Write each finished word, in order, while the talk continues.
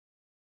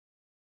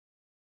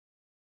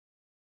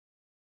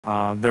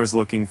Those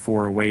looking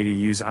for a way to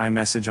use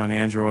iMessage on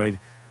Android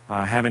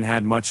haven't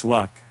had much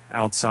luck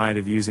outside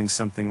of using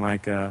something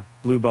like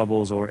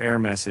BlueBubbles or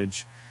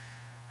AirMessage.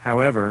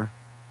 However,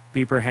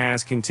 Beeper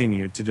has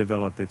continued to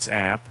develop its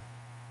app,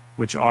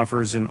 which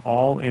offers an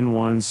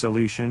all-in-one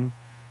solution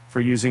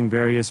for using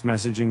various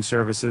messaging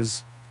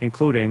services,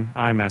 including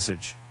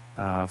iMessage.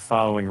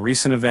 Following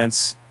recent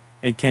events,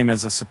 it came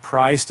as a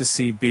surprise to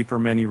see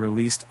Beeper Mini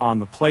released on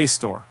the Play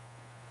Store.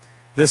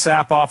 This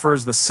app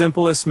offers the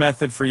simplest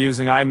method for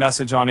using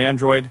iMessage on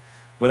Android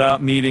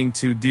without needing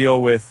to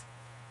deal with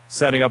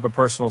setting up a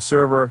personal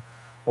server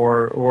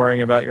or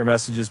worrying about your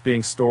messages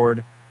being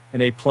stored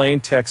in a plain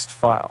text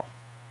file.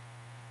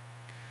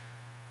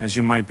 As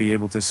you might be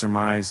able to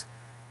surmise,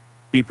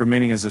 Beeper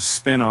Mini is a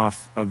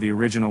spin-off of the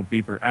original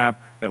Beeper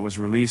app that was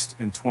released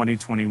in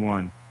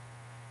 2021.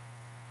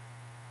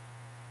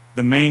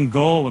 The main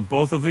goal of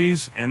both of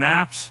these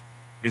apps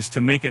is to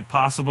make it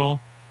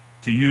possible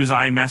to use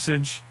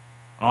iMessage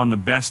on the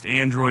best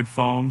Android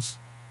phones,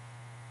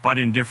 but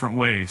in different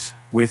ways.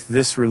 With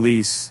this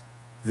release,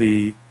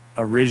 the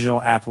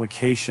original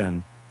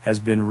application has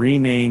been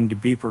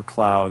renamed Beeper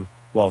Cloud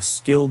while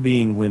still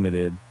being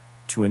limited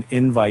to an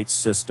invite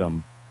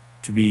system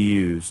to be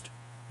used.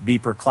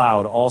 Beeper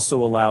Cloud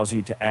also allows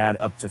you to add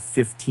up to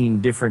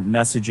 15 different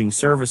messaging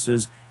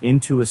services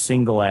into a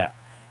single app,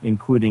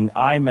 including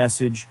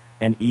iMessage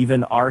and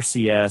even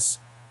RCS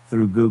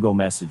through Google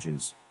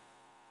Messages.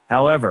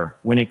 However,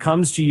 when it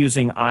comes to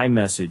using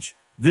iMessage,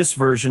 this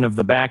version of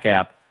the back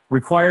app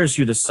requires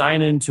you to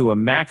sign into a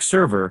Mac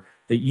server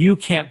that you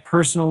can't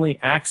personally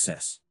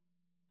access.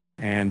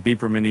 And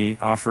Beeper Mini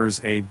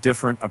offers a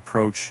different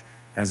approach,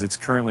 as it's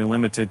currently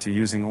limited to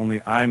using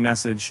only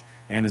iMessage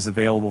and is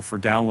available for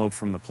download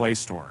from the Play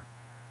Store.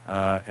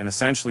 And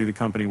essentially, the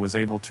company was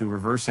able to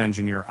reverse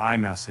engineer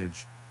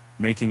iMessage,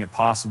 making it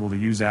possible to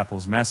use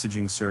Apple's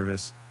messaging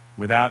service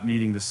without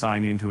needing to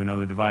sign into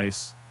another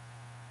device.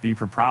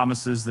 Beeper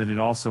promises that it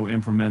also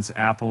implements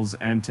Apple's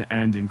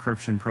end-to-end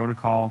encryption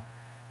protocol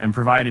and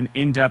provide an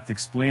in-depth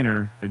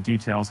explainer that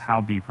details how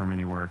Beeper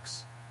Mini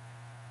works.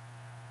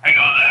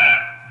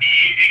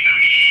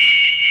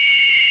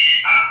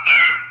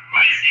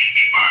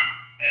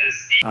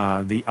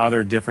 The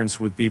other difference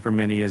with Beeper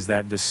Mini is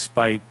that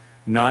despite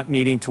not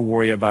needing to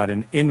worry about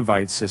an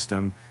invite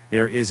system,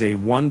 there is a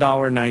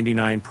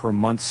 $1.99 per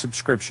month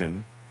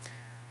subscription.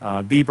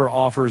 Beeper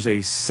offers a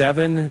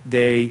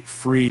 7-day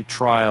free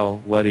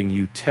trial, letting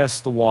you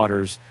test the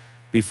waters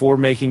before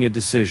making a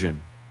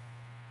decision.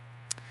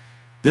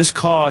 This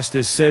cost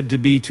is said to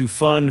be to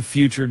fund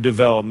future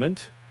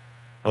development,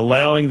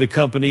 allowing the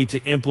company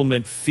to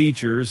implement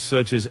features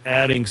such as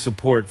adding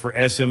support for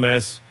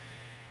SMS,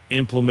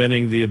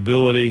 implementing the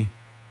ability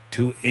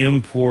to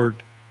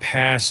import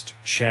past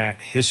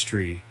chat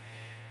history,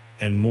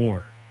 and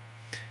more.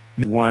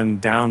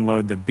 One,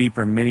 download the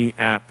Beeper Mini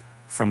app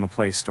from the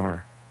Play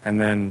Store, and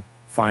then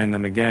find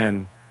them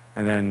again,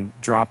 and then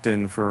dropped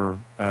in for,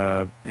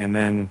 and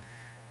then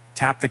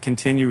tap the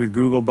Continue with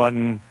Google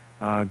button,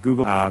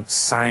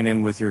 sign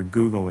in with your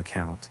Google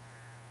account.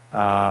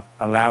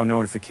 Allow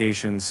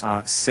notifications.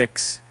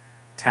 6,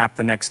 tap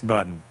the Next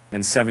button.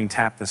 And 7,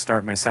 tap the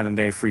Start My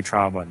 7-Day Free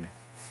Trial button.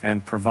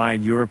 And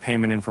provide your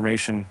payment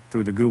information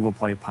through the Google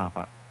Play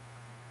pop-up.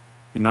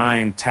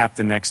 9, tap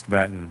the Next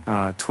button.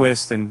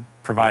 Twist and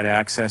provide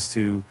access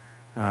to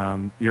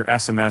your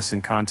SMS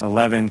and content.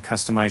 11,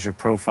 customize your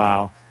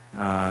profile.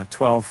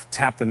 12,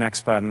 tap the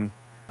Next button.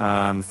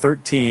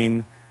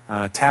 13,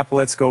 tap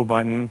Let's Go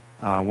button.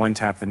 1,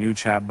 tap the New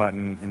Chat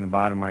button in the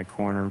bottom right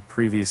corner.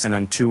 Previous, and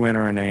then 2,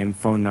 enter a name,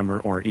 phone number,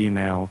 or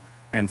email.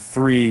 And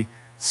 3,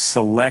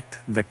 select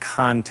the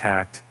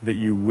contact that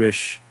you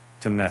wish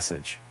to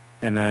message.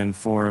 And then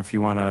 4, if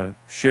you want to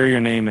share your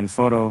name and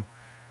photo,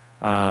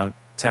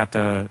 tap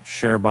the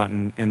share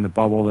button in the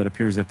bubble that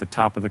appears at the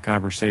top of the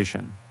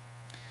conversation.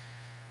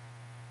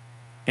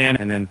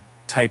 And then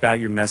type out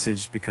your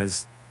message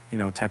because,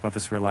 type out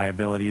this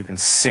reliability. And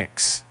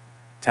 6,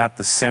 tap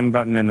the send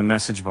button in the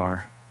message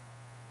bar.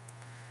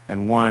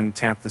 And 1,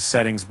 tap the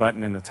settings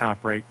button in the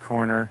top right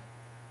corner.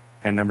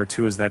 And number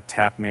 2 is that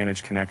tap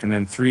manage connect. And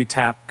then 3,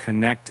 tap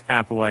connect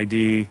Apple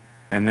ID.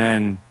 And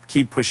then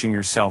keep pushing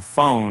your cell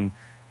phone.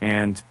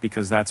 And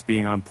because that's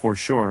being on port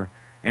shore,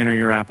 enter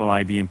your Apple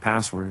ID and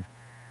password.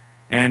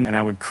 And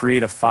I would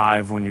create a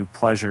 5 when you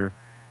pleasure.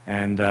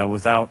 And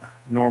without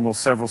normal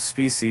several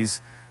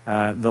species,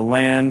 the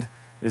land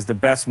is the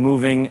best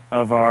moving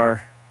of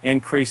our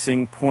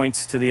increasing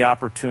points to the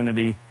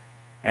opportunity.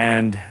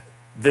 And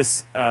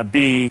this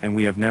and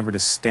we have never to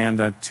stand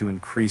up to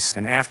increase.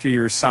 And after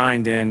you're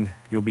signed in,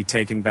 you'll be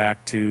taken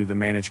back to the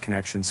Manage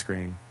Connection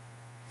screen.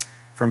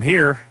 From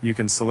here, you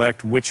can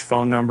select which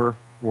phone number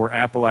or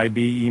Apple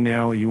ID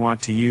email you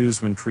want to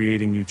use when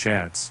creating new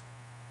chats.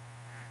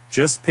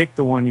 Just pick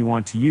the one you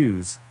want to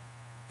use,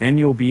 and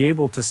you'll be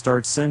able to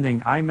start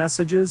sending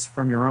iMessages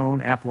from your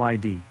own Apple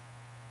ID.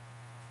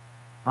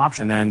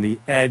 And then the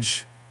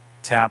Edge,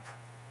 tap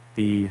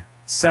the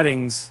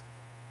settings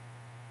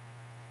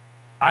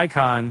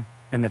icon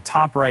in the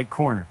top right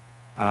corner.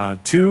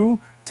 2,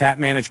 tap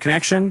manage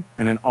connection,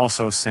 and then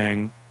also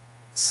saying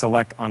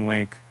select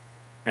unlink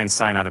and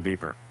sign out of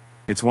Beeper.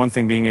 It's one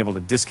thing being able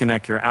to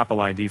disconnect your Apple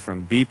ID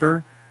from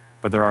Beeper,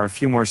 but there are a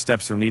few more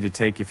steps you'll need to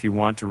take if you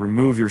want to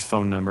remove your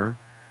phone number.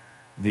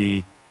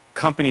 The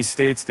company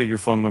states that your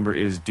phone number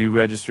is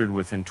deregistered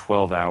within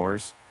 12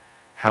 hours.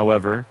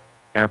 However,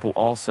 Apple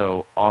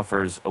also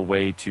offers a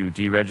way to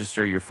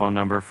deregister your phone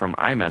number from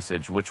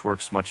iMessage, which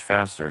works much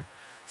faster.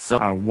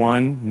 So,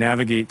 one,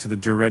 navigate to the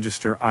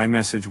deregister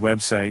iMessage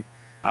website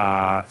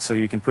so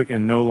you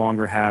can no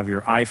longer have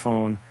your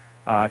iPhone,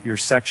 your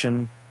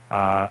section.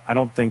 I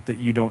don't think that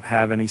you don't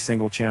have any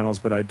single channels,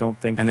 but I don't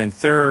think. And then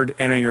third,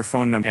 enter your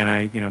phone number.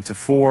 And to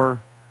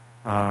four,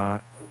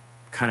 kind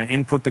of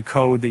input the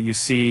code that you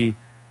see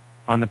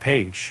on the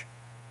page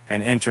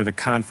and enter the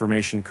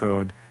confirmation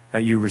code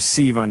that you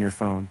receive on your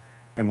phone.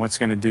 And what's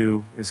going to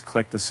do is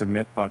click the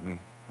submit button,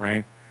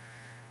 right?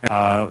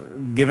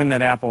 Given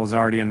that Apple has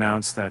already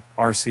announced that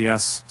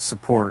RCS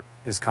support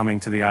is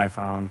coming to the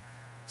iPhone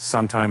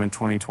sometime in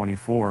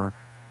 2024,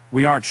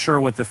 we aren't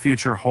sure what the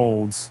future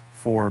holds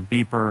for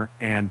Beeper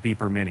and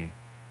Beeper Mini.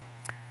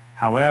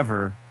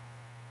 However,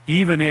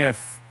 even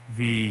if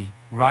the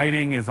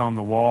writing is on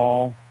the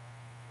wall,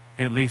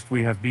 at least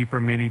we have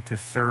Beeper Mini to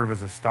serve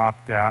as a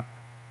stopgap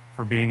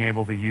for being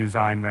able to use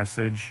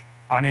iMessage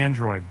on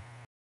Android.